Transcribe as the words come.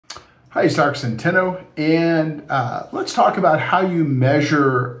Hi, it's Dr. Centeno, and let's talk about how you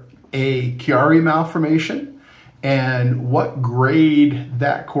measure a Chiari malformation and what grade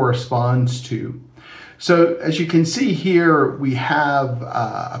that corresponds to. So as you can see here, we have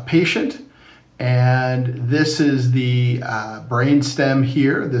a patient, and this is the brain stem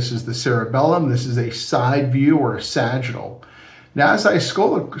here. This is the cerebellum. This is a side view or a sagittal. Now, as I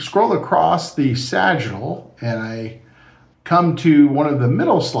scroll across the sagittal and I come to one of the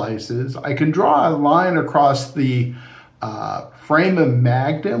middle slices, I can draw a line across the foramen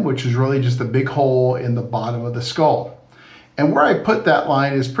magnum, which is really just a big hole in the bottom of the skull. And where I put that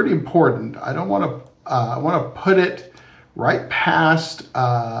line is pretty important. I want to put it right past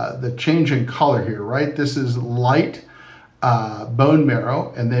the change in color here, right? This is light bone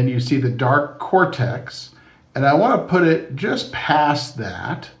marrow, and then you see the dark cortex. And I want to put it just past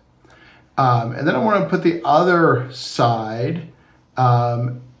that. And then I want to put the other side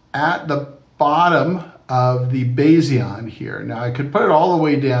at the bottom of the basion here. Now I could put it all the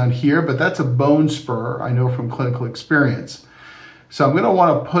way down here, but that's a bone spur, I know from clinical experience. So I'm going to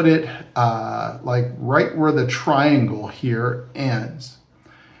want to put it like right where the triangle here ends.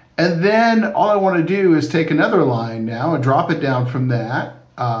 And then all I want to do is take another line now and drop it down from that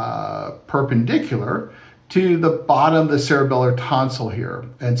perpendicular to the bottom of the cerebellar tonsil here.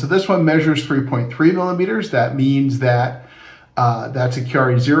 And so this one measures 3.3 millimeters. That means that that's a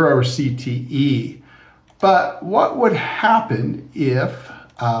Chiari 0 or CTE. But what would happen if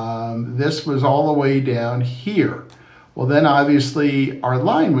this was all the way down here? Well, then obviously our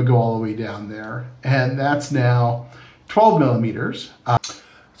line would go all the way down there, and that's now 12 millimeters.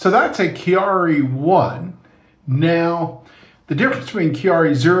 So that's a Chiari 1. Now, the difference between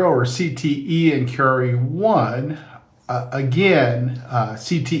Chiari 0 or CTE and Chiari 1, again,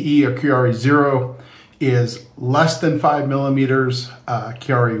 CTE or Chiari 0 is less than 5 millimeters,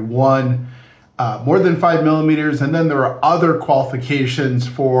 Chiari 1 more than 5 millimeters, and then there are other qualifications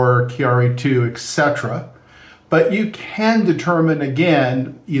for Chiari 2, etc. But you can determine,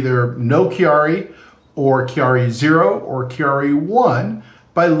 again, either no Chiari or Chiari 0 or Chiari 1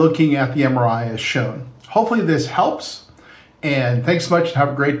 by looking at the MRI as shown. Hopefully this helps. And thanks so much and have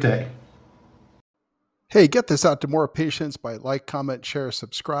a great day. Hey, get this out to more patients by like, comment, share,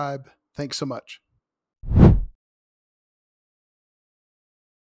 subscribe. Thanks so much.